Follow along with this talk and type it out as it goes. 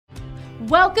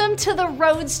Welcome to the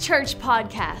Roads Church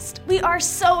podcast. We are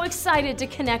so excited to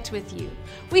connect with you.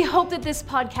 We hope that this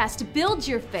podcast builds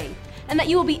your faith and that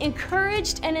you will be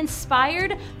encouraged and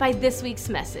inspired by this week's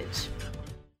message.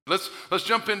 Let's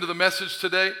jump into the message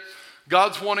today.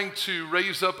 God's wanting to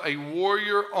raise up a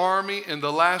warrior army in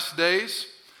the last days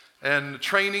and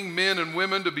training men and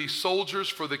women to be soldiers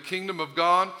for the kingdom of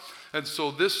God. And so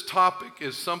this topic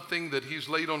is something that He's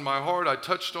laid on my heart. I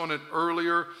touched on it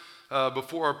earlier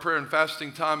before our prayer and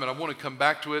fasting time, and I want to come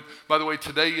back to it. By the way,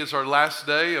 today is our last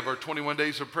day of our 21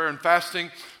 days of prayer and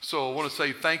fasting, so I want to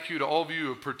say thank you to all of you who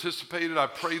have participated. I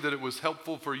pray that it was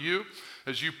helpful for you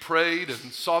as you prayed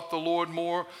and sought the Lord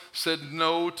more, said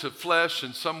no to flesh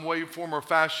in some way, form, or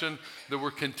fashion, that we're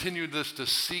continuing this to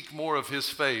seek more of His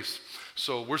face.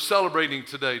 So we're celebrating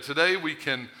today. Today we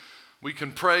can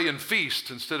pray and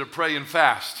feast instead of pray and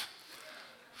fast.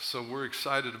 So we're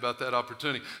excited about that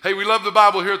opportunity. Hey, we love the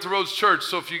Bible here at the Roads Church.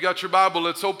 So if you got your Bible,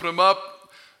 let's open them up.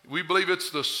 We believe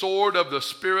it's the sword of the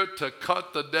Spirit to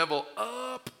cut the devil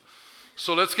up.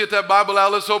 So let's get that Bible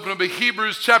out. Let's open up to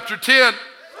Hebrews chapter 10.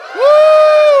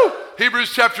 Woo!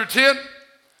 Hebrews chapter 10.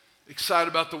 Excited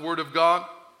about the Word of God.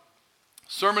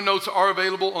 Sermon notes are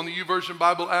available on the YouVersion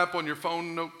Bible app on your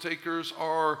phone. Note takers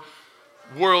are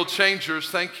world changers.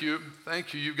 Thank you.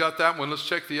 Thank you. You got that one. Let's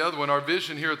check the other one. Our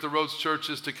vision here at the Roads Church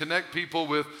is to connect people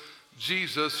with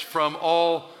Jesus from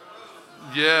all.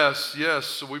 Yes.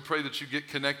 So we pray that you get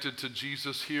connected to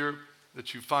Jesus here,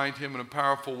 that you find Him in a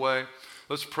powerful way.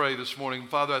 Let's pray this morning.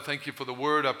 Father, I thank you for the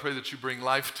Word. I pray that you bring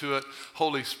life to it.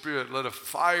 Holy Spirit, let a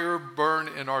fire burn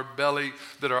in our belly,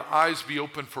 that our eyes be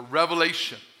open for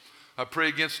revelation. I pray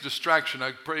against distraction.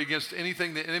 I pray against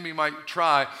anything the enemy might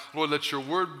try. Lord, let your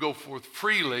word go forth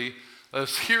freely. Let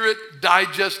us hear it,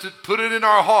 digest it, put it in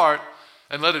our heart,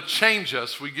 and let it change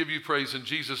us. We give you praise in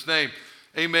Jesus' name.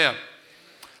 Amen.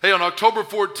 Hey, on October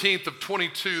 14th of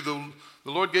 22, the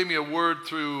Lord gave me a word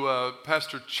through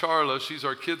Pastor Charla. She's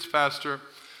our kids pastor.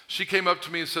 She came up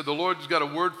to me and said, the Lord's got a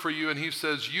word for you, and He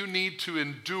says, you need to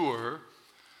endure.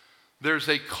 There's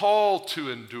a call to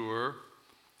endure.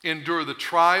 Endure the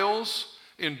trials,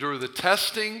 endure the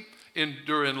testing,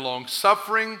 endure in long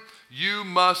suffering. You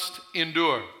must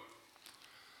endure.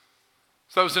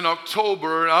 So that was in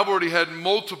October, and I've already had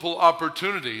multiple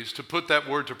opportunities to put that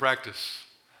word to practice.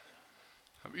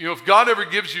 You know, if God ever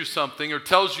gives you something or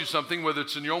tells you something, whether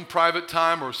it's in your own private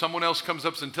time or someone else comes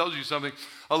up and tells you something,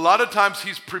 a lot of times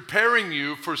He's preparing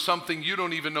you for something you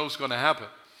don't even know is going to happen.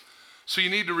 So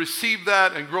you need to receive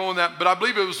that and grow in that. But I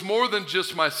believe it was more than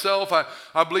just myself.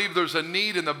 I believe there's a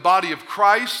need in the body of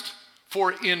Christ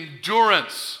for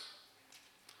endurance.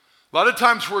 A lot of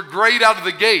times we're great out of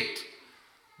the gate,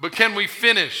 but can we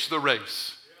finish the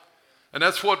race? And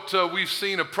that's what we've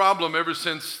seen a problem ever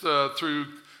since through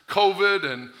COVID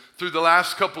and through the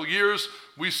last couple years.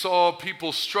 We saw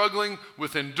people struggling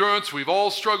with endurance. We've all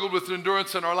struggled with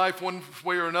endurance in our life one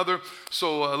way or another.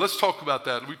 So let's talk about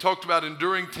that. We talked about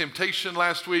enduring temptation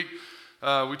last week.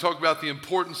 We talked about the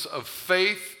importance of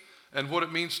faith and what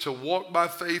it means to walk by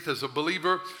faith as a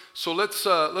believer. So let's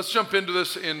jump into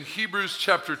this in Hebrews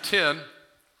chapter 10. I'm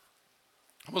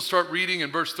going to start reading in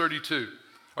verse 32.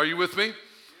 Are you with me? Yeah.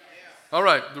 All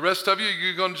right. The rest of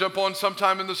you going to jump on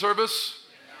sometime in the service?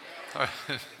 Yeah. All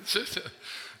right.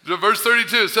 Verse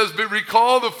 32, it says, but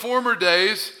recall the former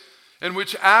days in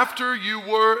which after you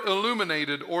were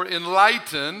illuminated or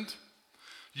enlightened,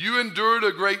 you endured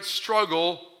a great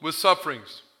struggle with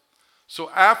sufferings. So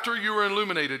after you were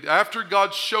illuminated, after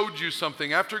God showed you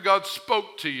something, after God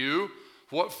spoke to you,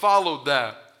 what followed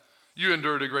that? You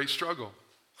endured a great struggle.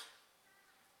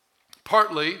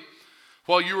 Partly,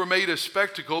 while you were made a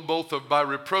spectacle, both by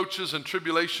reproaches and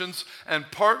tribulations, and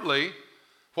partly,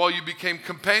 while you became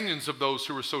companions of those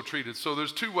who were so treated. So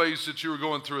there's two ways that you were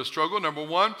going through a struggle. Number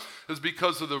one is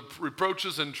because of the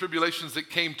reproaches and tribulations that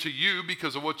came to you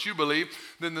because of what you believe.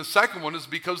 Then the second one is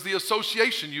because of the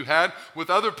association you had with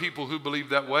other people who believed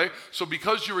that way. So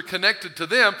because you were connected to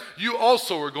them, you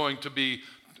also are going to be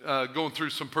going through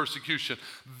some persecution.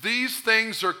 These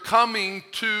things are coming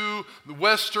to the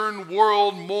Western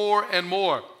world more and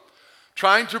more.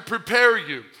 Trying to prepare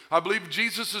you. I believe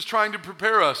Jesus is trying to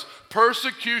prepare us.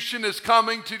 Persecution is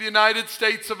coming to the United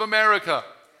States of America.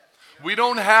 We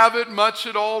don't have it much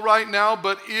at all right now,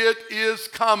 but it is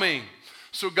coming.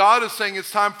 So God is saying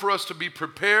it's time for us to be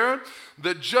prepared,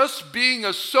 that just being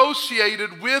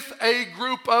associated with a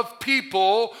group of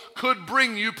people could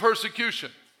bring you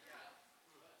persecution.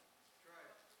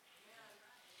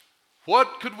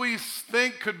 What could we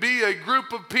think could be a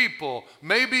group of people?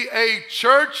 Maybe a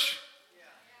church?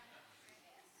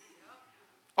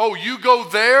 Oh, you go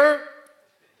there?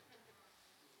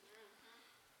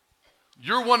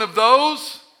 you're one of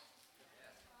those,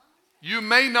 you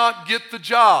may not get the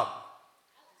job.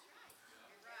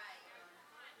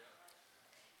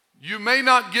 You may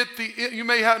not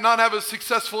not have a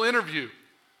successful interview.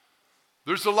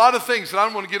 There's a lot of things, and I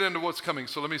don't want to get into what's coming,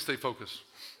 so let me stay focused.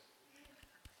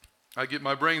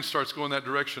 My brain starts going that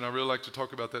direction. I really like to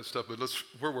talk about that stuff, but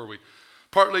where were we?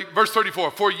 Partly, verse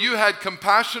 34, for you had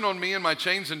compassion on me and my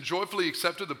chains and joyfully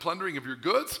accepted the plundering of your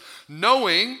goods,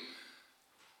 knowing,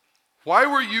 why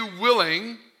were you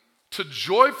willing to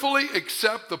joyfully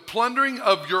accept the plundering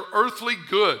of your earthly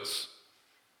goods?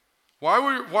 Why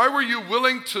were you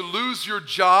willing to lose your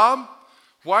job?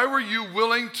 Why were you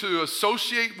willing to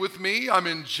associate with me? I'm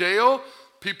in jail.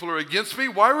 People are against me.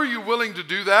 Why were you willing to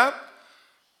do that?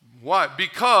 Why?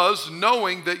 Because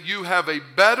knowing that you have a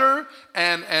better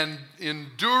and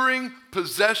enduring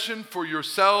possession for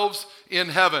yourselves in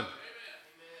heaven.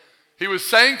 He was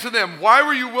saying to them, why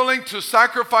were you willing to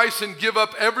sacrifice and give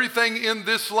up everything in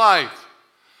this life?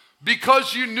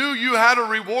 Because you knew you had a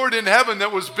reward in heaven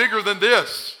that was bigger than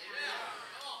this.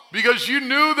 Because you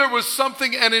knew there was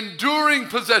something, an enduring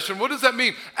possession. What does that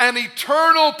mean? An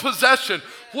eternal possession.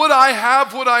 What I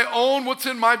have, what I own, what's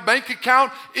in my bank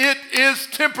account, it is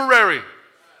temporary.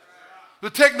 The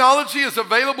technology is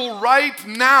available right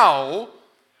now,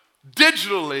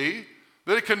 digitally,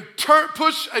 that it can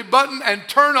push a button and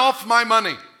turn off my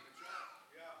money.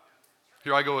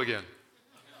 Here I go again.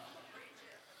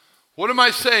 What am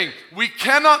I saying? We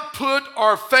cannot put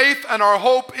our faith and our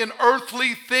hope in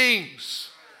earthly things.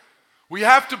 We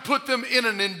have to put them in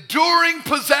an enduring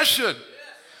possession.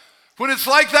 When it's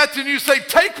like that, then you say,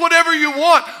 take whatever you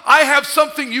want. I have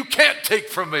something you can't take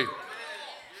from me.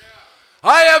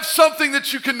 I have something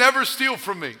that you can never steal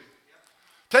from me.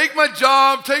 Take my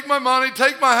job, take my money,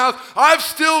 take my house. I've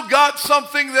still got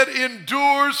something that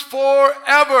endures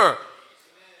forever.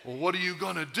 Well, what are you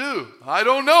going to do? I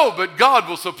don't know, but God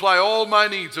will supply all my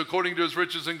needs according to his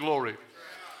riches and glory.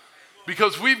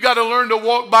 Because we've got to learn to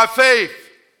walk by faith.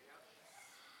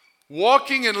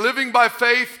 Walking and living by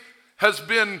faith has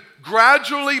been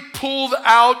gradually pulled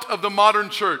out of the modern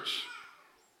church.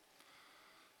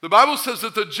 The Bible says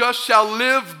that the just shall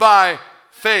live by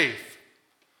faith.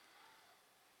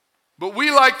 But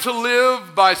we like to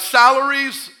live by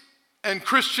salaries and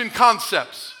Christian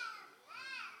concepts.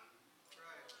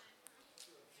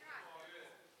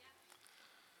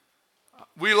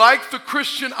 We like the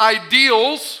Christian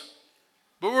ideals,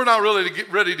 but we're not really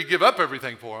ready to give up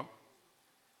everything for them.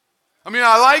 I mean,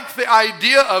 I like the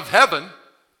idea of heaven.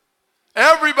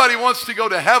 Everybody wants to go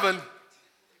to heaven.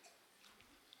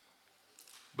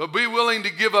 But be willing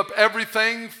to give up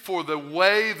everything for the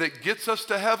way that gets us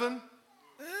to heaven?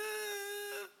 We've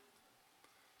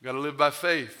got to live by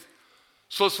faith.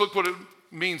 So let's look what it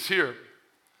means here.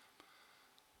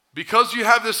 Because you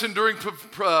have this enduring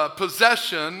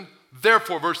possession,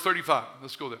 therefore, verse 35.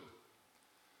 Let's go there.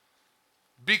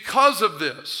 Because of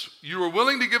this, you are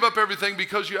willing to give up everything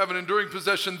because you have an enduring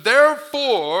possession.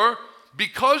 Therefore,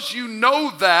 because you know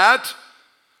that,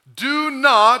 do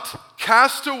not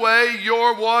cast away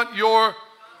your what? Your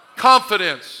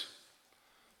confidence.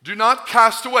 Do not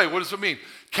cast away. What does it mean?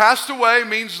 Cast away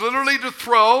means literally to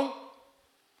throw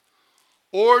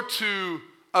or to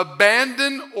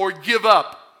abandon or give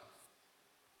up.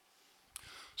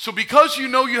 So because you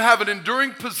know you have an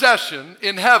enduring possession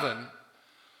in heaven,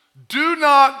 do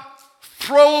not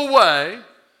throw away,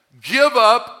 give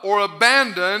up, or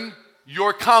abandon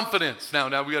your confidence.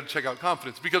 Now we got to check out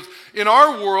confidence, because in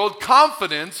our world,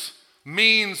 confidence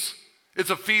means it's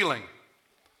a feeling.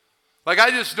 Like,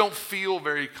 I just don't feel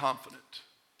very confident.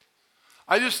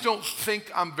 I just don't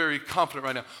think I'm very confident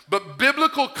right now. But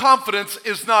biblical confidence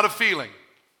is not a feeling.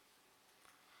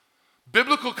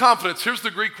 Biblical confidence, here's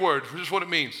the Greek word, here's what it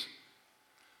means.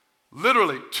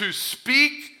 Literally, to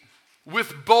speak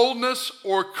with boldness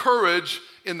or courage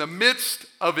in the midst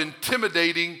of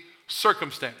intimidating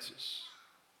circumstances.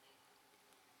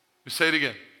 Let me say it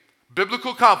again.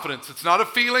 Biblical confidence, it's not a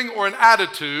feeling or an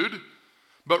attitude,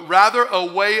 but rather a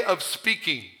way of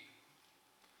speaking.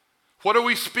 What are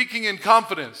we speaking in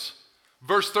confidence?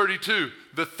 Verse 32,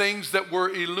 the things that were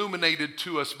illuminated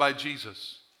to us by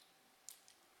Jesus.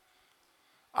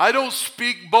 I don't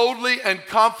speak boldly and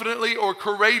confidently or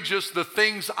courageous the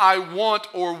things I want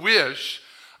or wish.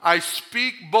 I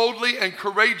speak boldly and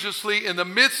courageously in the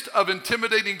midst of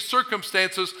intimidating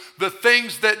circumstances the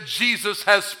things that Jesus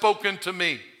has spoken to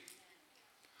me.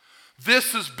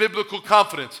 This is biblical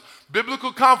confidence.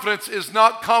 Biblical confidence is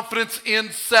not confidence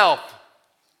in self.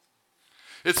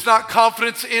 It's not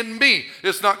confidence in me.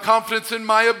 It's not confidence in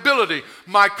my ability.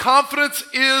 My confidence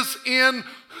is in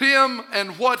him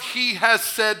and what he has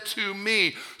said to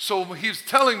me. So he's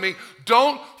telling me,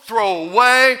 don't throw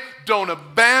away, don't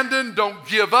abandon, don't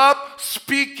give up,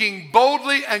 speaking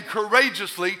boldly and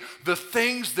courageously the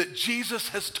things that Jesus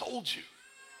has told you.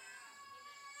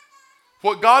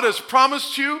 What God has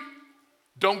promised you,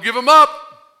 don't give them up.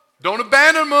 Don't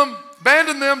abandon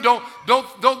them. Don't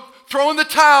throw in the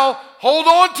towel. Hold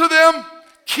on to them.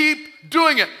 Keep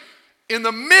doing it. In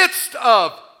the midst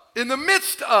of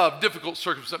difficult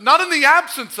circumstances, not in the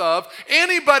absence of.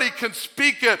 Anybody can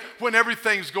speak it when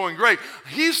everything's going great.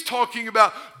 He's talking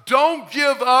about don't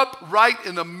give up right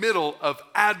in the middle of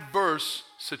adverse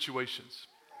situations.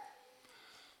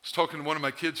 I was talking to one of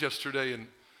my kids yesterday, and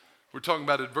we're talking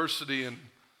about adversity and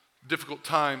difficult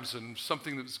times and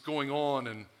something that's going on,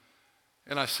 and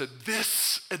I said,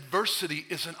 this adversity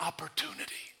is an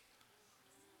opportunity.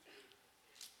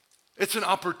 It's an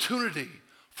opportunity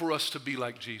for us to be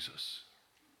like Jesus.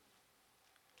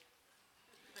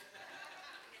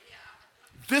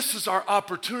 This is our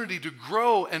opportunity to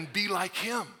grow and be like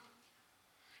him.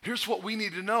 Here's what we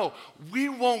need to know. We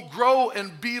won't grow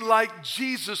and be like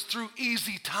Jesus through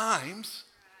easy times.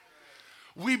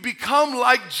 We become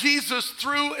like Jesus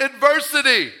through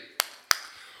adversity.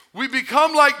 We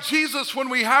become like Jesus when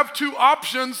we have two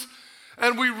options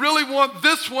and we really want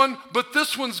this one, but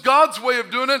this one's God's way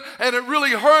of doing it, and it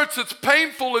really hurts, it's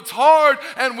painful, it's hard,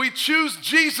 and we choose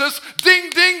Jesus. Ding,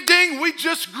 ding, ding, we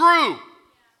just grew.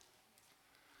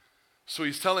 So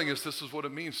he's telling us this is what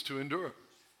it means to endure.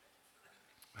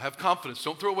 Have confidence.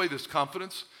 Don't throw away this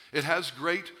confidence. It has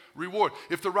great reward.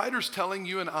 If the writer's telling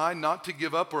you and I not to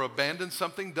give up or abandon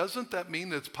something, doesn't that mean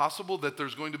that it's possible that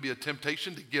there's going to be a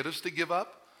temptation to get us to give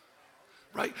up?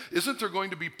 Right? Isn't there going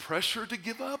to be pressure to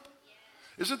give up?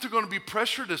 Isn't there going to be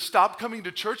pressure to stop coming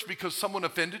to church because someone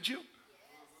offended you?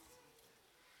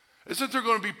 Isn't there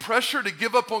going to be pressure to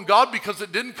give up on God because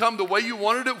it didn't come the way you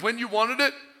wanted it, when you wanted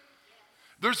it?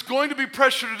 There's going to be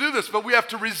pressure to do this, but we have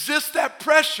to resist that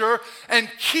pressure and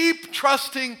keep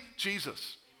trusting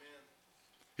Jesus.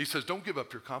 He says, don't give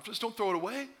up your confidence. Don't throw it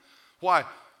away. Why?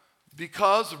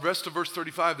 Because, the rest of verse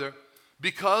 35 there,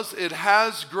 because it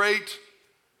has great,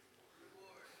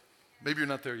 maybe you're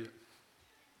not there yet.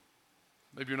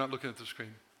 Maybe you're not looking at the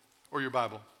screen or your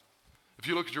Bible. If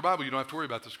you look at your Bible, you don't have to worry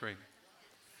about the screen.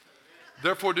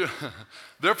 Therefore do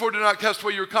not cast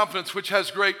away your confidence, which has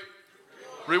great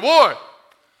reward.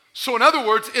 So in other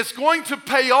words, it's going to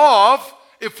pay off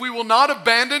if we will not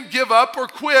abandon, give up, or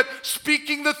quit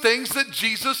speaking the things that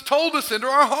Jesus told us into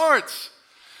our hearts.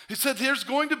 He said there's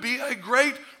going to be a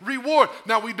great reward.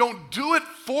 Now, we don't do it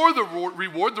for the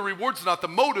reward. The reward's not the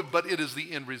motive, but it is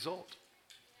the end result.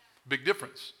 Big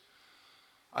difference.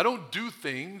 I don't do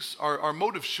things, our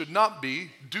motive should not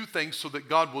be do things so that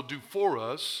God will do for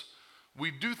us. We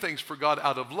do things for God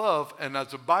out of love, and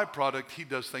as a byproduct, he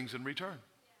does things in return.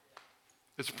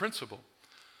 It's a principle.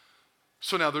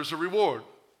 So now there's a reward.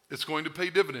 It's going to pay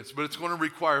dividends, but it's going to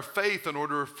require faith in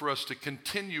order for us to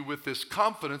continue with this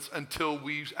confidence until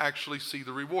we actually see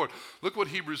the reward. Look what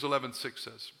Hebrews 11:6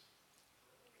 says.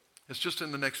 It's just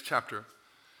in the next chapter.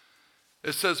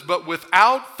 It says, but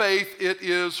without faith it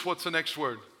is, what's the next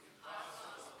word?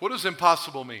 Impossible. What does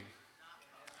impossible mean?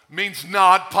 Means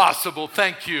not possible.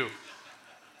 Thank you.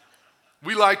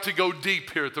 We like to go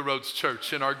deep here at the Rhodes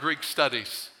Church in our Greek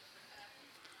studies.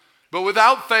 But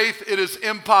without faith, it is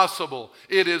impossible.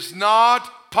 It is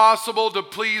not possible to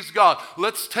please God.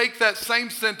 Let's take that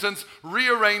same sentence,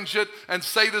 rearrange it, and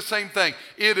say the same thing.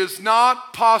 It is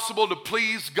not possible to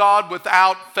please God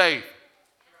without faith.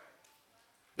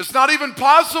 It's not even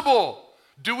possible.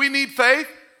 Do we need faith?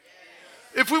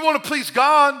 Yes. If we want to please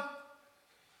God,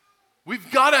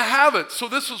 we've got to have it. So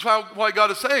this is why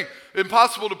God is saying,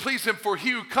 impossible to please him, for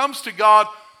he who comes to God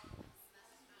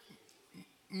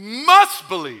must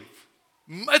believe.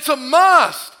 It's a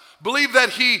must. Believe that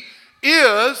he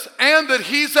is and that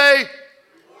he's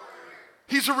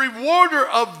a rewarder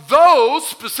of those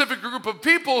specific group of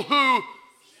people who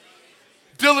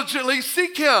diligently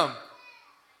seek him.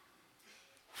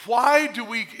 Why do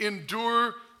we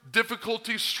endure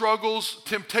difficulties, struggles,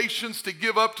 temptations to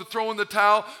give up, to throw in the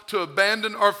towel, to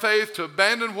abandon our faith, to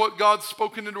abandon what God's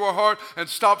spoken into our heart and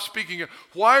stop speaking it?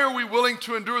 Why are we willing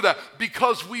to endure that?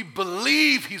 Because we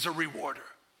believe he's a rewarder.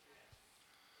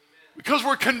 Because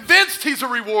we're convinced he's a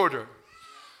rewarder.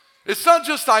 It's not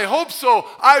just I hope so,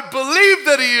 I believe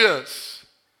that he is.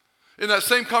 In that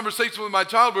same conversation with my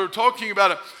child, we were talking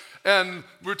about it, and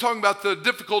we were talking about the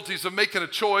difficulties of making a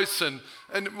choice, and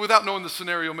without knowing the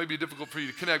scenario, it may be difficult for you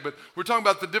to connect, but we're talking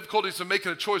about the difficulties of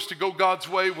making a choice to go God's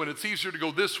way when it's easier to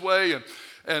go this way,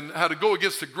 and how to go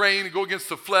against the grain and go against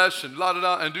the flesh and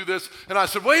la-da-da and do this. And I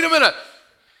said, wait a minute.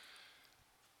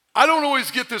 I don't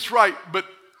always get this right, but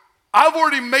I've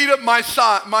already made up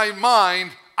my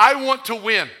mind. I want to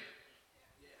win.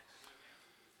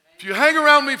 If you hang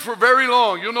around me for very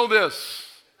long, you'll know this.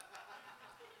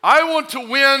 I want to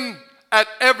win at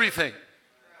everything.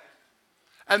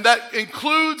 And that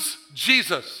includes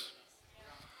Jesus.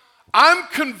 I'm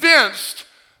convinced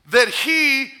that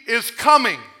he is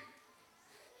coming.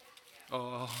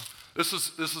 Oh, this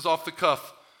is off the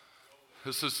cuff.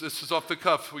 This is off the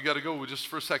cuff. We got to go just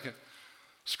for a second.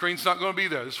 Screen's not going to be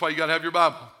there. That's why you got to have your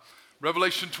Bible.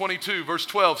 Revelation 22, verse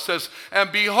 12 says,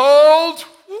 and behold,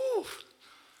 I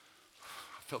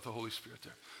felt the Holy Spirit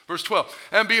there. Verse 12,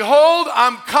 and behold,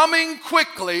 I'm coming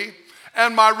quickly,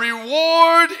 and my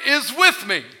reward is with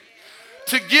me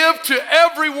to give to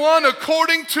everyone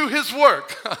according to his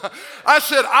work. I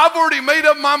said, I've already made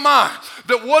up my mind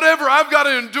that whatever I've got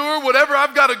to endure, whatever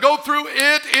I've got to go through,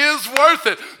 it is worth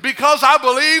it because I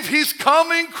believe he's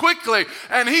coming quickly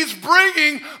and he's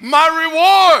bringing my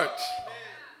reward.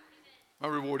 My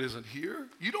reward isn't here.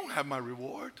 You don't have my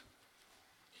reward.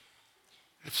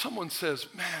 If someone says,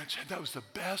 man, Chad, that was the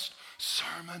best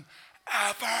sermon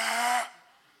ever,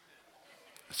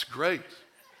 that's great.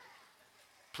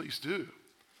 Please do.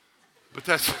 But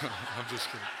that's, I'm just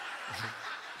kidding.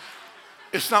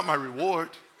 It's not my reward.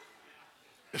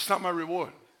 It's not my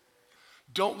reward.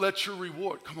 Don't let your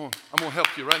reward, come on, I'm going to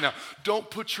help you right now. Don't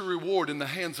put your reward in the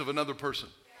hands of another person.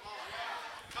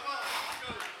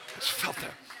 I just felt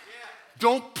that.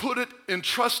 Don't put it,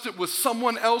 entrust it with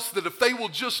someone else that if they will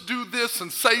just do this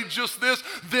and say just this,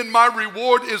 then my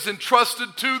reward is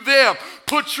entrusted to them.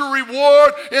 Put your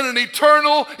reward in an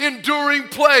eternal, enduring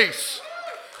place.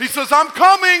 He says, I'm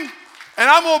coming and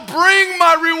I'm going to bring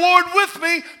my reward with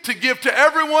me to give to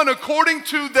everyone according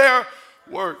to their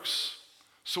works.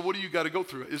 So what do you got to go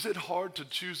through? Is it hard to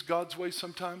choose God's way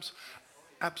sometimes?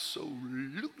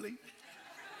 Absolutely.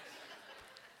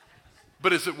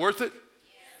 But is it worth it?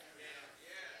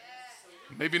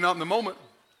 Maybe not in the moment.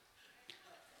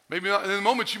 Maybe not in the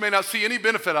moment you may not see any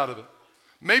benefit out of it.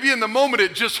 Maybe in the moment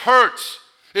it just hurts.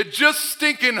 It just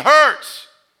stinking hurts.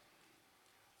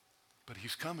 But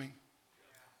he's coming.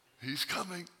 He's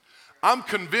coming. I'm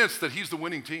convinced that he's the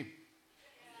winning team.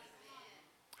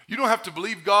 You don't have to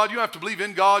believe God. You don't have to believe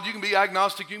in God. You can be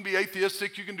agnostic. You can be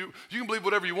atheistic. You can believe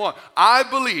whatever you want. I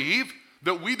believe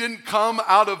that we didn't come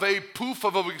out of a poof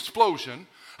of an explosion.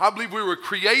 I believe we were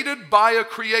created by a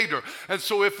creator. And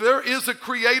so if there is a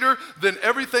creator, then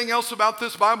everything else about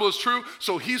this Bible is true.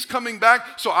 So he's coming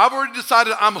back. So I've already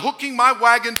decided I'm hooking my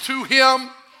wagon to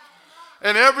him.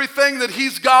 And everything that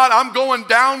he's got, I'm going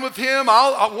down with him,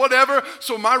 I'll whatever.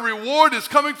 So my reward is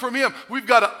coming from him. We've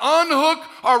got to unhook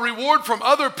our reward from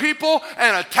other people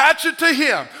and attach it to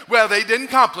him. Well, they didn't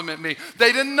compliment me.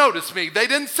 They didn't notice me. They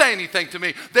didn't say anything to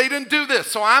me. They didn't do this,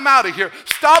 so I'm out of here.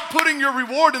 Stop putting your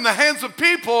reward in the hands of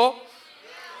people.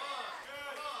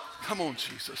 Come on,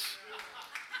 Jesus.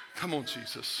 Come on,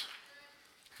 Jesus.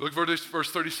 Look at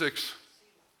verse 36.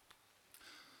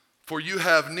 For you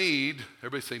have need,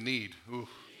 everybody say need. Ooh,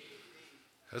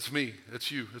 that's me,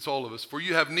 that's you, it's all of us. For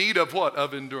you have need of what?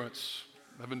 Of endurance.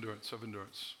 Of endurance.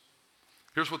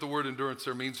 Here's what the word endurance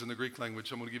there means in the Greek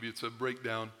language. I'm going to give you, it's a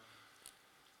breakdown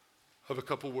of a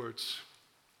couple words.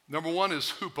 Number one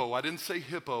is hupo. I didn't say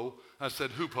hippo, I said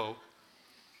hupo.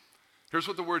 Here's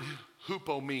what the word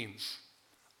hupo means.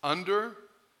 Under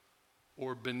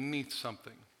or beneath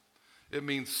something. It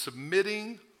means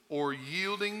submitting or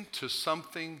yielding to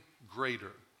something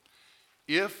greater.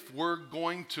 If we're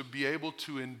going to be able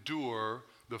to endure,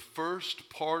 the first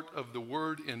part of the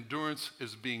word endurance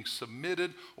is being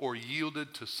submitted or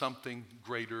yielded to something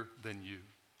greater than you.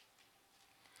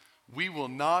 We will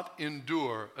not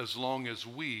endure as long as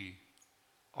we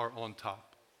are on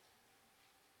top.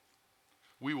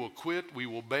 We will quit, we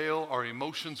will bail, our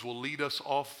emotions will lead us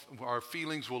off, our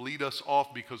feelings will lead us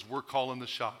off because we're calling the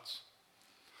shots.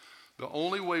 The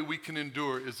only way we can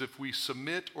endure is if we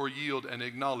submit or yield and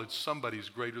acknowledge somebody's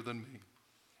greater than me.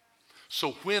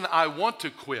 So when I want to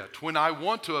quit, when I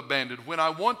want to abandon, when I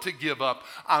want to give up,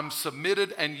 I'm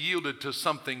submitted and yielded to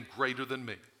something greater than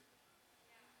me.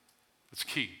 That's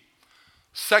key.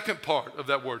 Second part of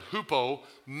that word, hupo,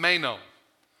 meno.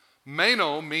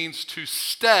 Meno means to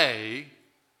stay,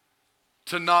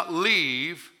 to not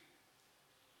leave,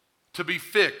 to be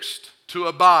fixed, to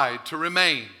abide, to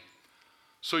remain.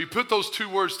 So you put those two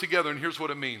words together and here's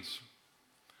what it means.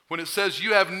 When it says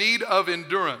you have need of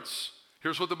endurance,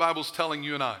 here's what the Bible's telling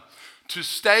you and I. To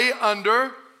stay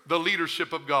under the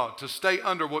leadership of God, to stay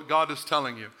under what God is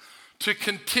telling you. To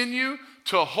continue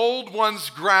to hold one's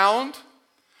ground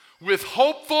with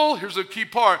hopeful, here's a key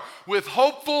part, with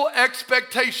hopeful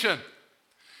expectation.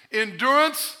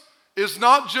 Endurance is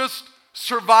not just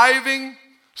surviving,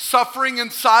 suffering in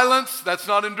silence. That's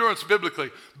not endurance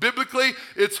biblically. Biblically,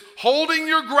 it's holding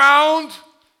your ground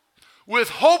with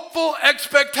hopeful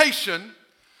expectation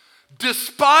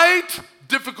despite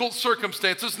difficult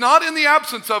circumstances, not in the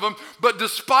absence of them, but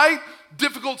despite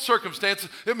difficult circumstances.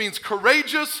 It means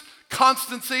courageous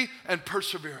constancy and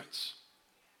perseverance.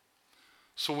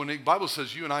 So when the Bible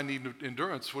says you and I need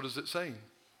endurance, what is it saying?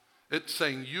 It's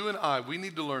saying you and I, we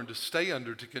need to learn to stay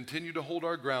under, to continue to hold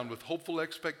our ground with hopeful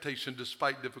expectation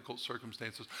despite difficult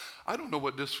circumstances. I don't know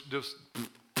what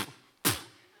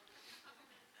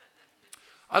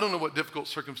I don't know what difficult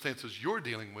circumstances you're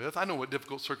dealing with. I know what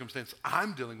difficult circumstances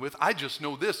I'm dealing with. I just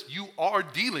know this: you are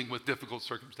dealing with difficult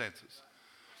circumstances.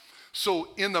 So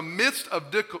in the midst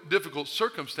of difficult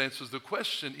circumstances, the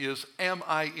question is, am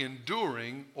I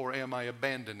enduring or am I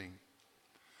abandoning?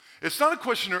 It's not a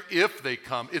question of if they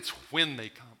come, it's when they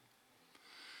come.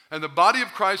 And the body of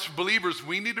Christ, believers,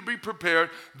 we need to be prepared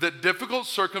that difficult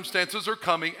circumstances are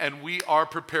coming and we are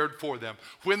prepared for them.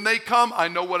 When they come, I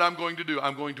know what I'm going to do.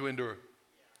 I'm going to endure.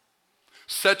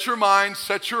 Set your mind,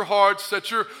 set your heart,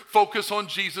 set your focus on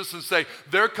Jesus and say,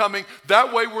 they're coming.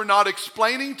 That way we're not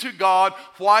explaining to God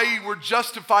why we're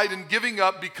justified in giving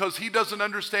up because he doesn't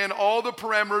understand all the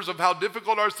parameters of how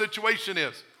difficult our situation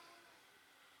is.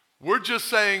 We're just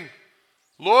saying,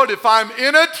 Lord, if I'm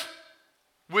in it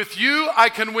with you, I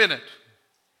can win it.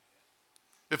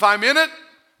 If I'm in it,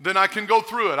 then I can go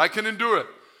through it. I can endure it.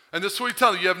 And this is what we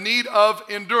tell you. You have need of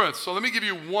endurance. So let me give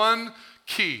you one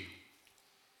key.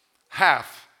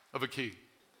 Half of a key.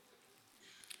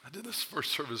 I did this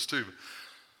first service too.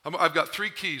 I've got 3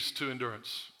 keys to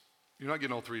endurance. You're not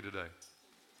getting all 3 today.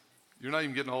 You're not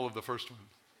even getting all of the first one.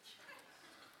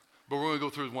 But we're going to go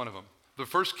through one of them. The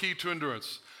first key to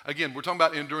endurance. Again, we're talking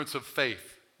about endurance of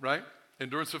faith, right?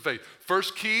 Endurance of faith.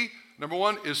 First key, number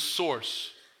 1, is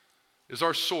source. Is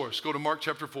our source. Go to Mark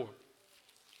chapter 4.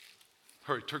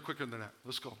 Hurry, turn quicker than that.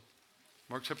 Let's go.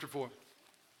 Mark chapter 4.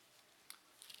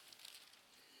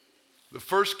 The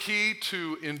first key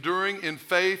to enduring in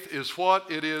faith is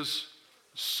what? It is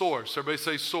source. Everybody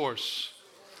say source.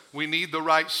 We need the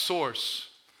right source.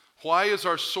 Why is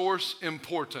our source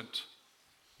important?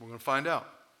 We're going to find out.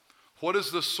 What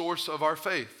is the source of our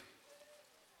faith?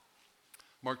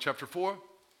 Mark chapter 4.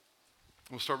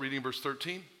 We'll start reading verse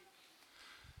 13.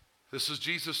 This is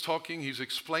Jesus talking. He's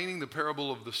explaining the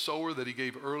parable of the sower that he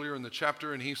gave earlier in the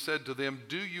chapter, and he said to them,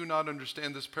 do you not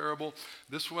understand this parable?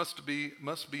 This must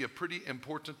be a pretty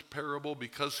important parable,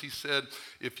 because he said,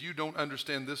 if you don't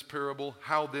understand this parable,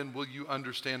 how then will you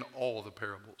understand all the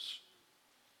parables?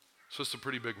 So it's a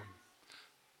pretty big one.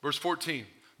 Verse 14,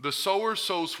 the sower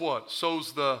sows what?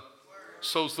 Sows the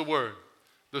word.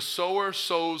 The sower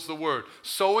sows the word.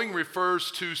 Sowing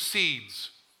refers to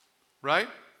seeds, right?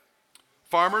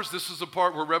 Farmers, this is the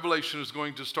part where revelation is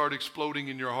going to start exploding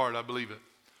in your heart. I believe it.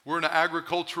 We're in an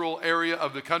agricultural area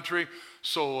of the country,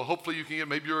 so hopefully you can get,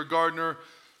 maybe you're a gardener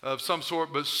of some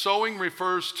sort, but sowing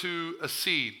refers to a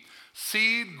seed.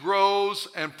 Seed grows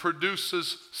and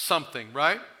produces something,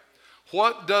 right?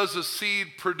 What does a seed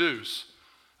produce?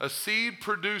 A seed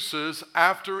produces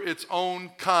after its own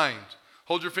kind.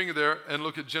 Hold your finger there and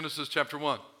look at Genesis chapter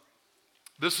 1.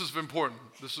 This is important.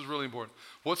 This is really important.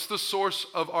 What's the source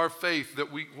of our faith that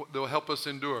will help us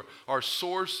endure? Our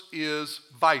source is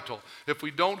vital. If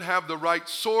we don't have the right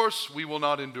source, we will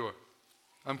not endure.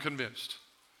 I'm convinced.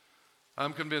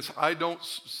 I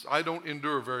don't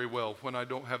endure very well when I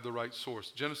don't have the right source.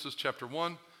 Genesis chapter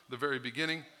 1, the very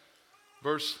beginning,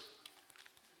 verse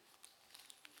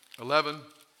 11.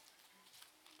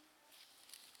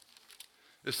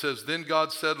 It says, then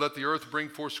God said, let the earth bring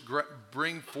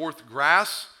forth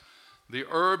grass, the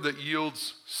herb that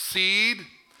yields seed,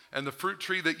 and the fruit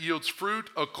tree that yields fruit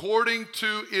according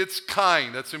to its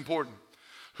kind. That's important.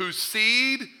 Whose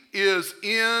seed is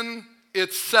in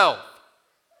itself.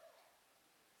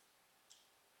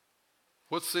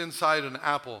 What's inside an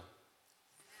apple?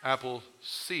 Apple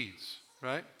seeds,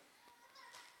 right?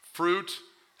 Fruit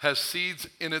has seeds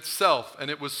in itself, and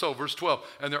it was so. Verse 12,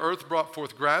 and the earth brought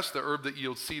forth grass, the herb that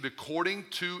yields seed according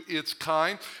to its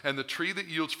kind, and the tree that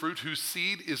yields fruit, whose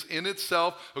seed is in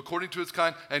itself according to its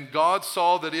kind, and God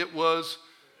saw that it was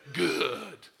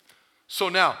good. So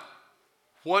now,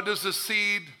 what does a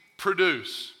seed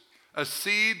produce? A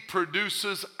seed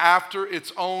produces after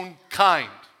its own kind.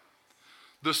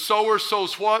 The sower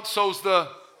sows what? Sows the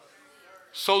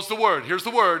word. Here's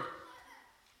the word.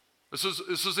 This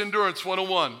is endurance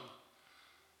 101.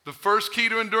 The first key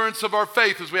to endurance of our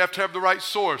faith is we have to have the right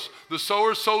source. The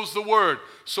sower sows the word.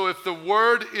 So if the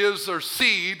word is our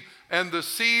seed and the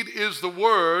seed is the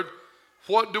word,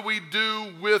 what do we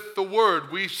do with the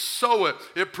word? We sow it.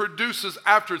 It produces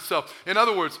after itself. In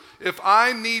other words, if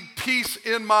I need peace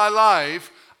in my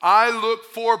life, I look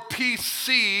for peace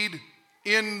seed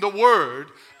in the word,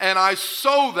 and I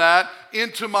sow that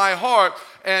into my heart,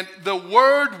 and the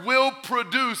word will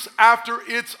produce after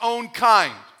its own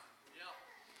kind.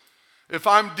 If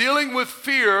I'm dealing with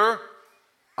fear,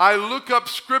 I look up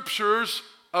scriptures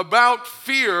about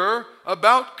fear,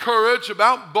 about courage,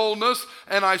 about boldness,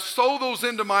 and I sow those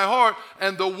into my heart,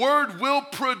 and the word will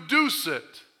produce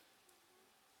it.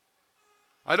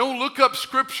 I don't look up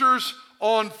scriptures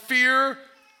on fear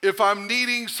if I'm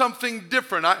needing something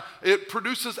different. It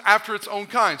produces after its own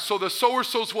kind. So the sower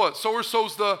sows what? Sower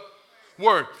sows the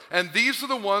word. And these are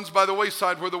the ones by the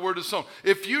wayside where the word is sown.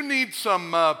 If you need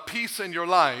some peace in your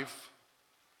life,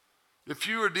 if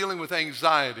you are dealing with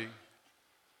anxiety,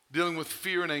 dealing with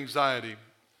fear and anxiety,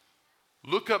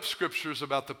 look up scriptures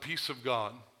about the peace of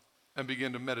God and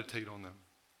begin to meditate on them.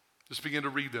 Just begin to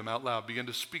read them out loud. Begin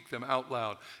to speak them out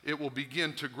loud. It will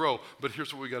begin to grow. But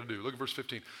here's what we got to do. Look at verse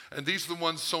 15. And these are the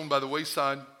ones sown by the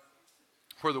wayside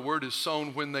where the word is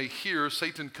sown. When they hear,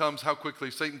 Satan comes. How quickly?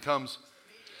 Satan comes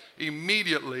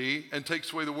immediately and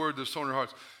takes away the word that's sown in their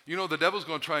hearts. You know, the devil's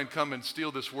going to try and come and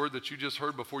steal this word that you just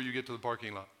heard before you get to the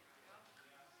parking lot.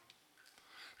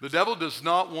 The devil does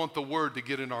not want the word to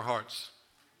get in our hearts.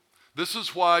 This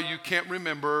is why you can't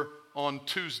remember on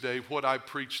Tuesday what I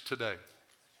preached today.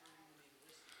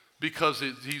 Because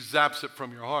he zaps it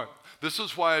from your heart. This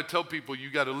is why I tell people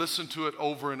you got to listen to it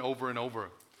over and over and over.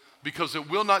 Because it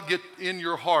will not get in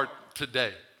your heart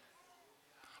today.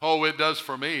 Oh, it does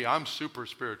for me. I'm super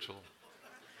spiritual.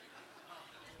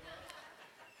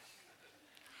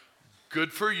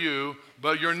 Good for you,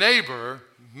 but your neighbor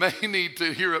may need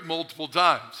to hear it multiple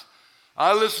times.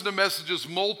 I listen to messages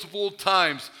multiple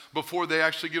times before they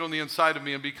actually get on the inside of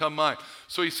me and become mine.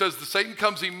 So he says, the Satan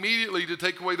comes immediately to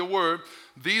take away the word.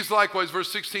 These likewise,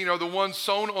 verse 16, are the ones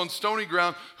sown on stony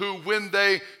ground who, when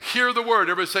they hear the word,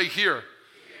 everybody say hear.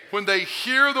 When they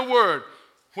hear the word,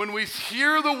 when we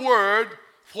hear the word,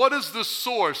 what is the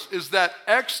source? Is that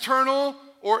external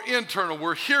or internal?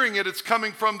 We're hearing it, it's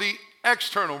coming from the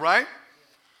external, right?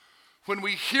 When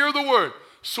we hear the word.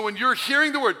 So when you're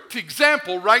hearing the word, for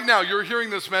example, right now, you're hearing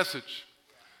this message.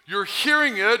 You're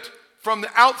hearing it from the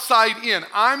outside in.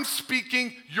 I'm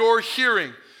speaking, you're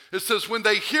hearing. It says when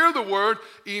they hear the word,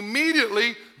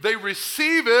 immediately they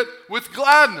receive it with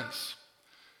gladness.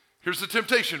 Here's the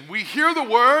temptation. We hear the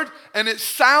word and it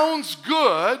sounds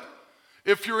good.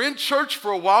 If you're in church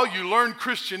for a while, you learn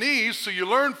Christianese, so you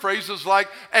learn phrases like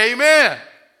amen.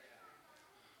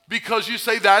 Because you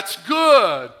say that's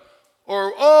good.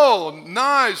 Or, oh,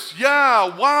 nice,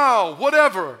 yeah, wow,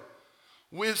 whatever.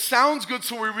 It sounds good,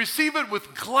 so we receive it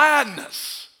with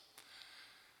gladness.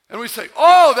 And we say,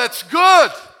 oh, that's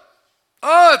good.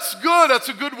 Oh, it's good. That's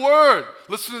a good word.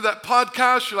 Listen to that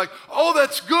podcast. You're like, oh,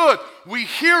 that's good. We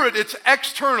hear it. It's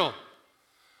external.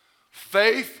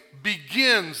 Faith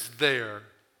begins there,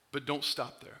 but don't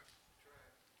stop there.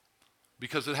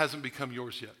 Because it hasn't become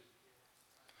yours yet.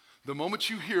 The moment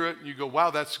you hear it and you go,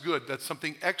 wow, that's good. That's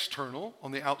something external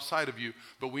on the outside of you,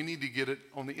 but we need to get it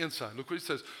on the inside. Look what he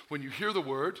says. When you hear the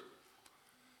word,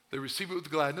 they receive it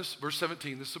with gladness. Verse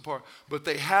 17, this is the part. But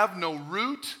they have no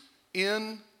root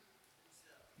in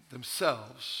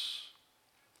themselves,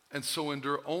 and so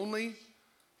endure only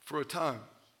for a time.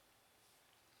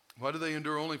 Why do they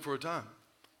endure only for a time?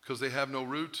 Because they have no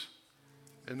root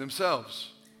in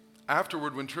themselves.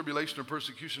 Afterward, when tribulation or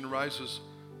persecution arises,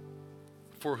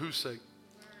 for whose sake?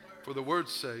 For the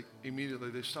word's sake, immediately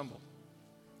they stumble.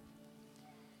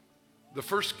 The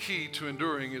first key to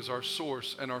enduring is our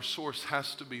source, and our source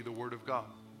has to be the Word of God.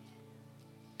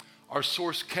 Our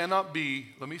source cannot be,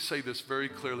 let me say this very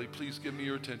clearly, please give me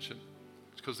your attention.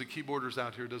 It's because the keyboarders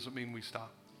out here doesn't mean we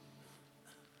stop.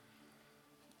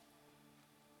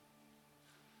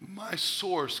 My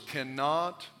source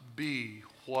cannot be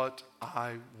what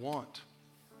I want.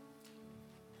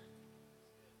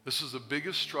 This is the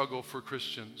biggest struggle for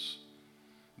Christians,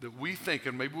 that we think,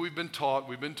 and maybe we've been taught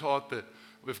that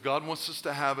if God wants us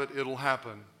to have it, it'll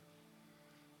happen.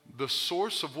 The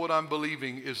source of what I'm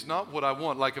believing is not what I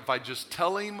want. Like if I just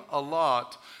tell him a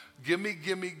lot, give me,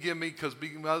 because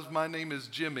my name is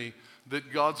Jimmy,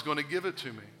 that God's going to give it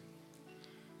to me.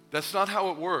 That's not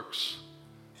how it works.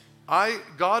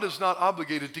 God is not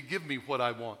obligated to give me what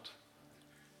I want.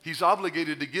 He's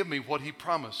obligated to give me what he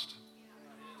promised.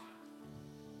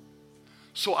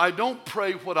 So I don't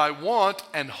pray what I want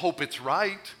and hope it's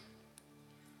right.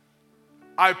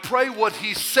 I pray what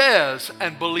he says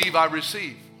and believe I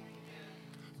receive.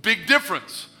 Big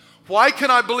difference. Why can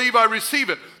I believe I receive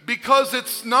it? because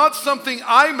it's not something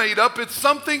I made up, it's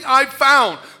something I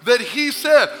found that he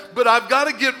said. But I've got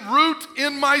to get root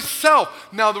in myself.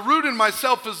 Now, the root in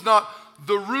myself is not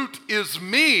the root is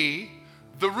me.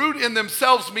 The root in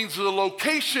themselves means the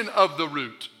location of the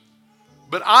root.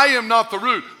 But I am not the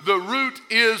root. The root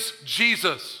is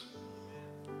Jesus.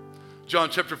 John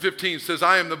chapter 15 says,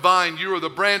 I am the vine, you are the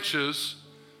branches.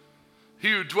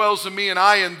 He who dwells in me and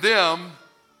I in them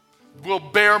will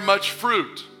bear much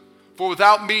fruit. For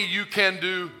without me you can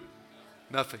do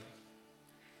nothing.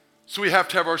 So we have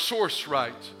to have our source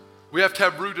right. We have to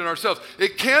have root in ourselves.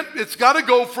 It's got to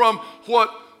go from what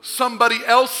somebody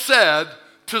else said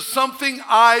to something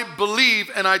I believe,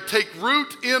 and I take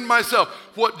root in myself.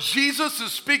 What Jesus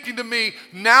is speaking to me,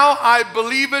 now I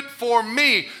believe it for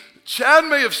me. Chad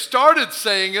may have started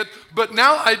saying it, but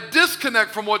now I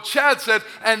disconnect from what Chad said,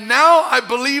 and now I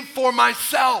believe for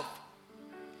myself.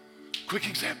 Quick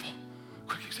example.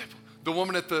 The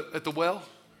woman at the well.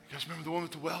 You guys remember the woman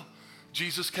at the well?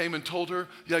 Jesus came and told her,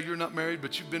 yeah, you're not married,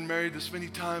 but you've been married this many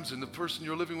times, and the person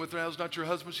you're living with now is not your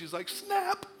husband. She's like,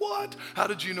 snap, what? How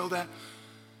did you know that?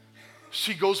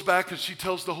 She goes back and she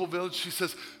tells the whole village, she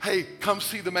says, hey, come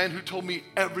see the man who told me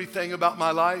everything about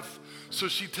my life. So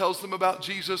she tells them about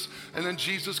Jesus, and then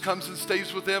Jesus comes and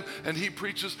stays with them, and he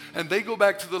preaches, and they go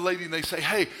back to the lady and they say,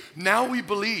 hey, now we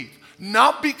believe,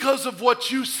 not because of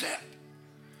what you said,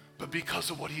 but because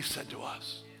of what he said to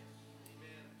us.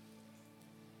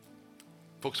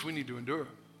 Folks, we need to endure.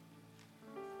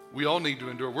 We all need to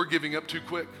endure. We're giving up too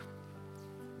quick.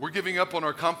 We're giving up on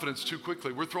our confidence too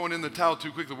quickly. We're throwing in the towel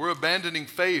too quickly. We're abandoning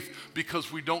faith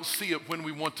because we don't see it when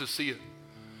we want to see it.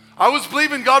 I was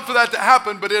believing God for that to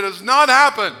happen, but it has not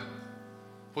happened.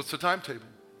 What's the timetable?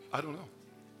 I don't know.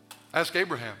 Ask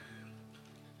Abraham.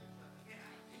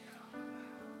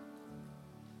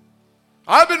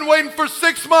 I've been waiting for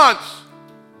 6 months.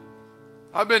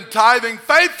 I've been tithing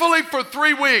faithfully for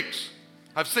 3 weeks.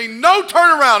 I've seen no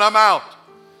turnaround. I'm out.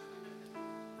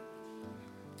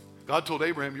 God told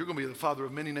Abraham, you're going to be the father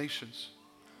of many nations.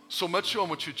 So much so I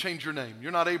want you to change your name.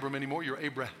 You're not Abram anymore. You're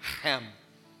Abraham.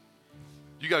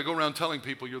 You got to go around telling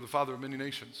people you're the father of many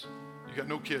nations. You got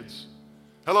no kids.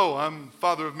 Hello, I'm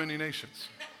father of many nations.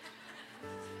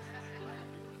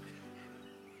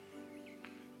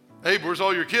 Abe, where's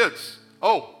all your kids?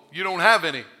 Oh, you don't have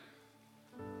any.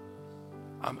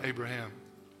 I'm Abraham.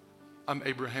 I'm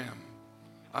Abraham.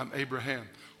 I'm Abraham.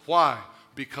 Why?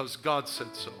 Because God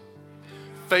said so.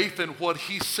 Faith in what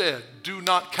he said. Do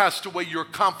not cast away your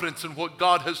confidence in what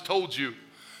God has told you.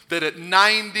 That at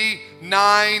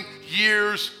 99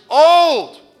 years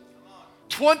old,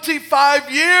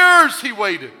 25 years he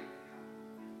waited.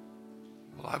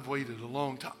 Well, I've waited a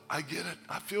long time. I get it.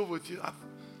 I feel with you.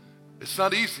 It's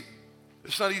not easy.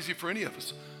 It's not easy for any of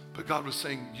us. But God was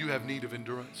saying, you have need of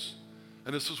endurance.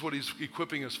 And this is what he's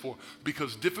equipping us for.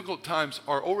 Because difficult times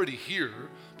are already here,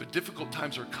 but difficult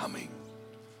times are coming.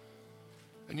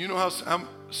 And you know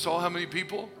how many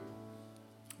people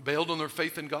bailed on their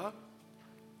faith in God?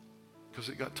 Because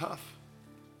it got tough.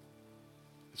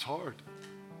 It's hard.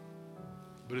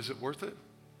 But is it worth it?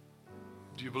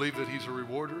 Do you believe that he's a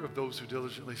rewarder of those who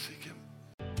diligently seek him?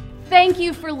 Thank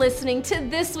you for listening to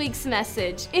this week's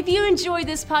message. If you enjoyed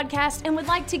this podcast and would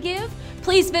like to give,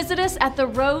 please visit us at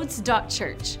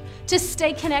theroads.church. To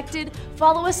stay connected,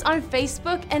 follow us on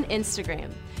Facebook and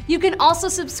Instagram. You can also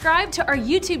subscribe to our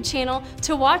YouTube channel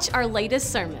to watch our latest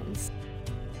sermons.